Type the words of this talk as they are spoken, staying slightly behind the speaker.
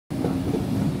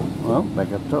Well,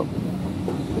 back up top.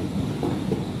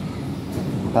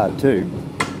 Part 2.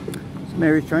 It's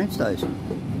Mary's train station.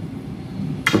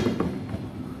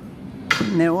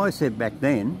 Now I said back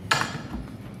then,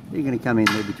 you're going to come in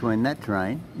there between that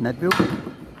train and that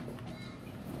building.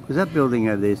 Because that building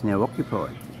over there is now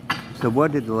occupied. So why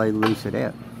did they lease it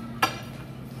out?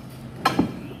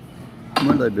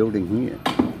 What are they building here?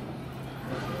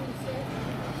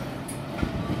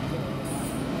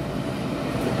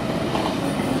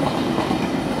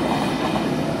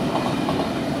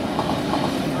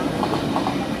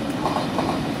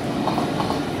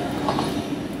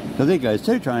 So there goes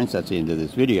 2 trains, that's the end of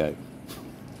this video.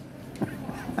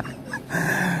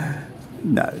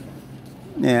 No.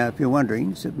 Now, if you're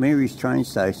wondering, St Mary's train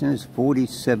station is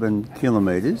 47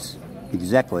 kilometres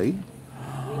exactly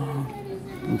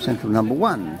from central number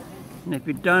 1. And if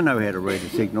you don't know how to read a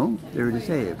signal, there it is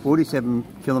there, 47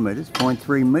 kilometres,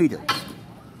 0.3 metres.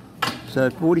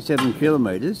 So 47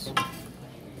 kilometres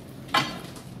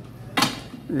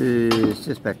is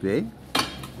just back there.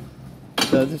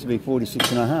 So this will be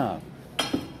 46.5.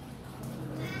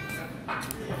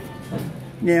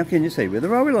 Now can you see where the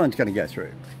railway line's going to go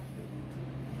through?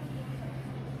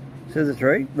 See the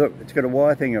tree? Look, it's got a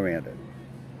wire thing around it.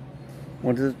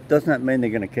 Well, doesn't that mean they're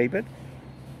going to keep it?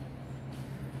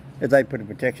 If they put a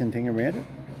protection thing around it?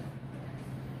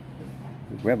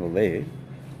 There's gravel there.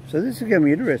 So this is going to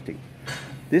be interesting.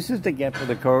 This is the gap of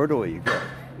the corridor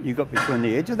you got between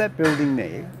the edge of that building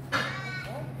there,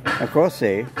 across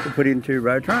there, to put in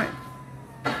 2-row train.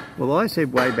 Well, I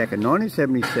said way back in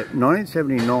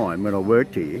 1979 when I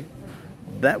worked here,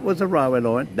 that was a railway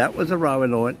line, that was a railway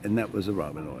line, and that was a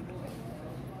railway line.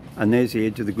 And there's the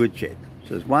edge of the goods shed. So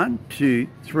there's 1, 2,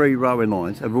 3 railway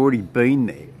lines have already been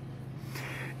there.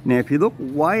 Now if you look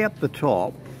way up the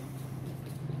top,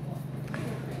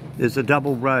 there's a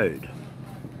double road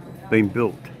being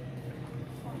built.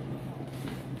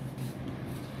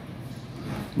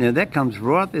 Now that comes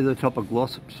right up to the top of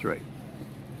Glossop Street.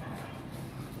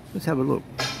 Let's have a look.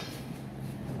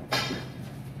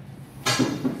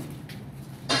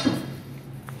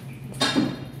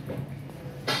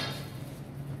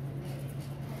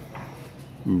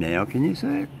 Now can you see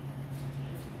it?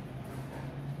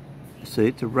 See,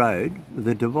 it's a road with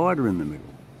a divider in the middle.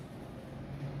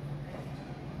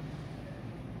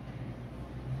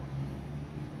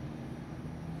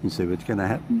 You see what's going to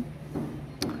happen?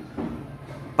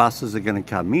 Buses are going to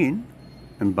come in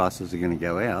and buses are going to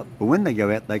go out, but when they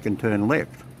go out they can turn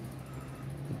left.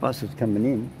 The buses coming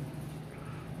in,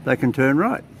 they can turn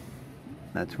right.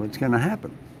 That's what's going to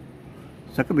happen.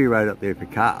 It's not going to be a road up there for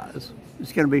cars,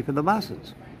 it's going to be for the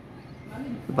buses.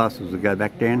 The buses will go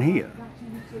back down here,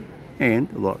 and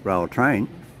the light rail train,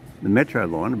 the metro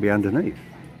line, will be underneath.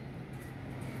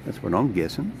 That's what I'm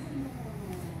guessing.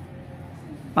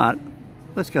 But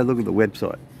let's go look at the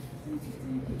website.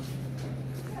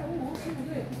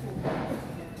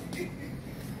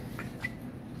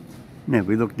 Now if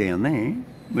we look down there,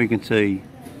 we can see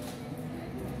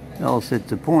the whole sets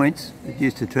of points that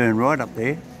used to turn right up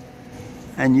there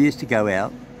and used to go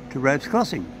out to Ropes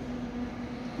Crossing.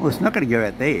 Well, it's not going to go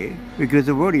out there because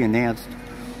they've already announced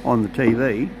on the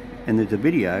TV, and there's a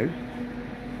video,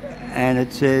 and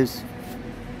it says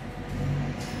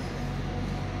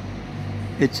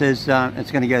it's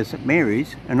going to go to St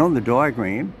Mary's, and on the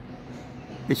diagram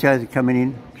it shows it coming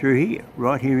in through here,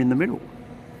 right here in the middle.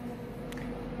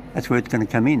 That's where it's going to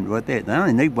come in, right there. They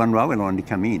only need 1 railway line to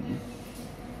come in,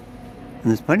 and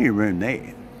there's plenty of room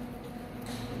there.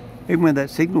 Even where that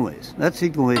signal is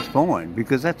fine,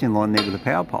 because that's in line there with the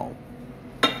power pole.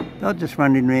 They'll just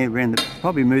run in there around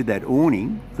probably move that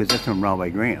awning, because that's on railway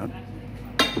ground,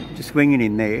 just swing it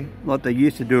in there like they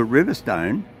used to do at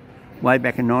Riverstone way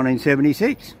back in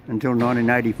 1976 until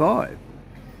 1985,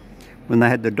 when they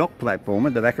had the dock platform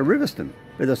at the back of Riverstone.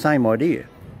 They're the same idea.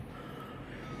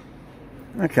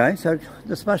 Okay, so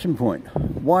discussion point.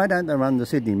 Why don't they run the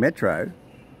Sydney Metro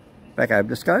back over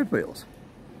to Schofields?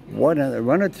 Why don't they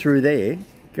run it through there,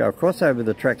 go across over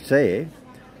the tracks there,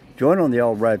 join on the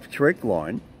old Ropes Creek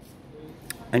line,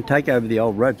 and take over the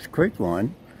old Ropes Creek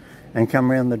line and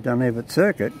come around the Dunevin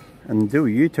circuit and do a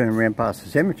U-turn around past the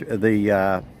cemetery,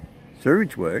 the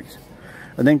sewage works,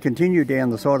 and then continue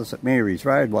down the side of St Mary's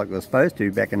Road like it was supposed to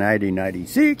back in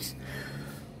 1886,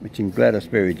 which in Gladys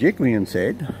Berejiklian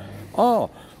said, oh,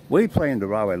 we planned the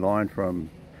railway line from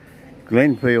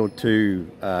Glenfield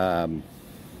to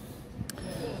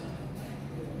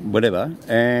whatever,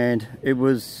 and it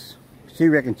was, she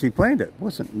reckons she planned it,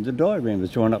 wasn't. The diagram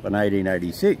was drawn up in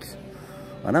 1886.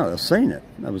 I know, I've seen it.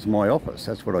 That was my office.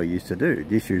 That's what I used to do.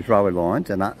 Issues railway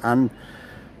lines and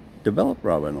undeveloped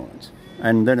railway lines.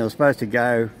 And then it was supposed to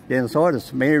go down the side of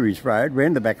St Mary's Road,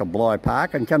 round the back of Bligh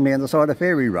Park, and come down the side of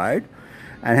Ferry Road,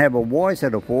 and have a wide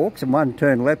set of forks, and one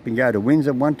turn left and go to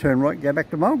Windsor, and one turn right and go back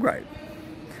to Mulgrave.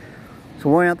 So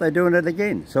why aren't they doing it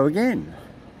again? So again,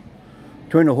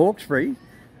 between the Hawkesbury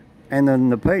and the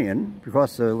Nepean,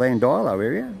 across the Landilo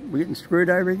area, we're getting screwed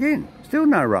over again. Still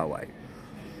no railway.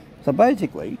 So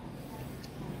basically,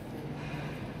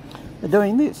 they're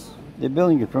doing this. They're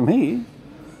building it from here,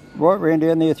 right round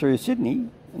down there through Sydney,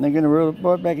 and they're going to roll it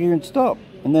right back here and stop.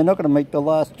 And they're not going to make the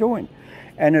last joint.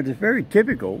 And it is very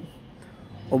typical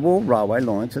of all railway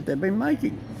lines that they've been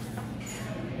making.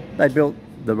 They built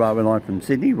the railway line from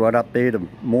Sydney right up there to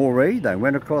Moree. They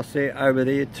went across there, over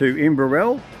there to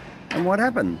Inverell, and what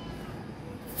happened?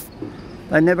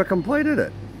 They never completed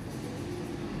it.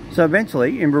 So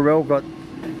eventually Inverell got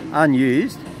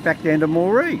unused back down to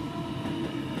Moree.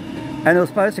 And it was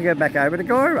supposed to go back over to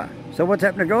Guyra. So what's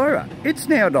happened to Guyra? It's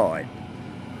now died.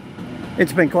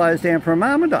 It's been closed down from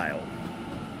Armidale.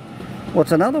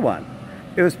 What's another one?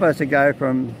 It was supposed to go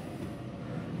from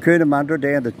Cootamundra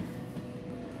down to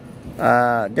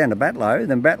Batlow.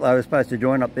 Then Batlow was supposed to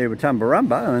join up there with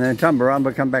Tumbarumba, and then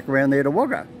Tumbarumba come back around there to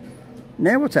Wagga.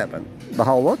 Now what's happened? The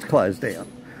whole lot's closed down.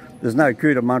 There's no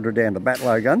Cootamundra down to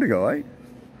Batlow Gundagai,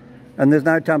 and there's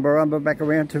no Tumbarumba back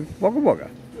around to Wagga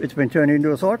Wagga. It's been turned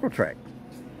into a cycle track.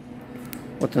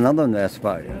 What's another one, I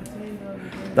suppose?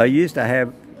 They used to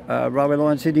have railway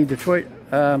line Sydney Detroit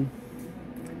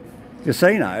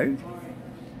Casino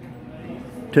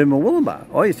to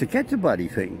Murwillumbah. I used to catch the bloody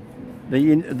thing.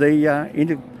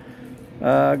 The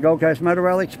Gold Coast Motor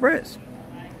Rail Express.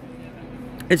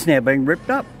 It's now being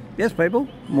ripped up. Yes, people.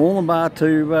 Murwillumbah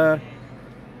to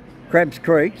Crabs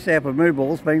Creek, south of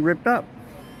Mooball, is being ripped up.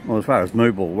 Well, as far as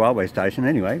Mooball railway station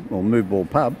anyway, or Mooball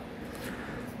pub.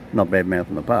 Not bad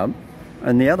mouthing the pub.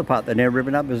 And the other part they're now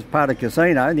ripping up is part of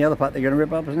casino, and the other part they're going to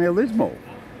rip up is now Lismore.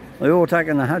 They're all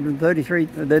taking they're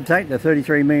taking the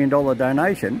 $33 million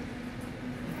donation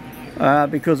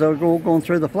because they've all gone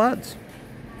through the floods.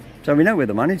 So we know where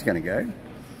the money's going to go.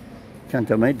 Can't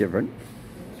tell me different.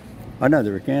 I know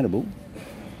they're accountable,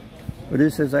 but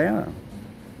who says they are?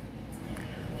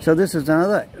 So this is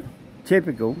another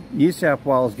typical New South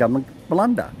Wales government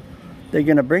blunder. They're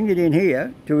going to bring it in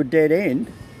here to a dead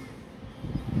end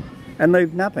and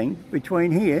leave nothing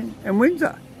between here and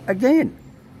Windsor again.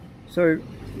 So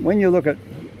when you look at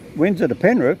Windsor to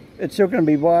Penrith, it's still going to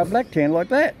be via Blacktown like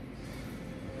that,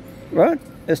 right?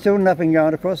 There's still nothing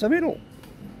going across the middle.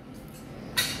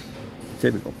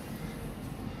 Typical.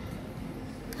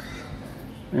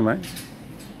 Anyway,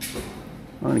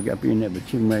 I'm going to go up here and have a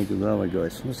chin make with the other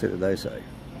guys. Let's see what they say.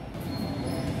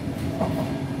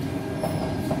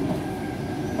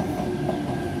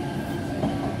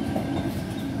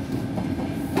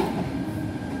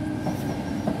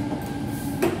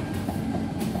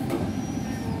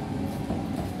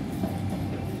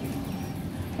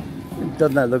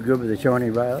 Doesn't that look good with the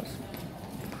shiny rails?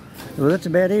 Well, that's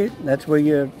about it. That's where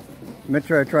your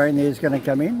metro train there is going to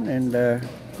come in, and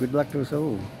good luck to us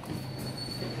all.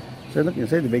 So look, you can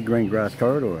see the big green grass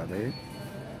corridor up there.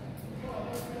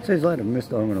 See you later,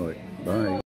 Mr. Ominoid. Bye.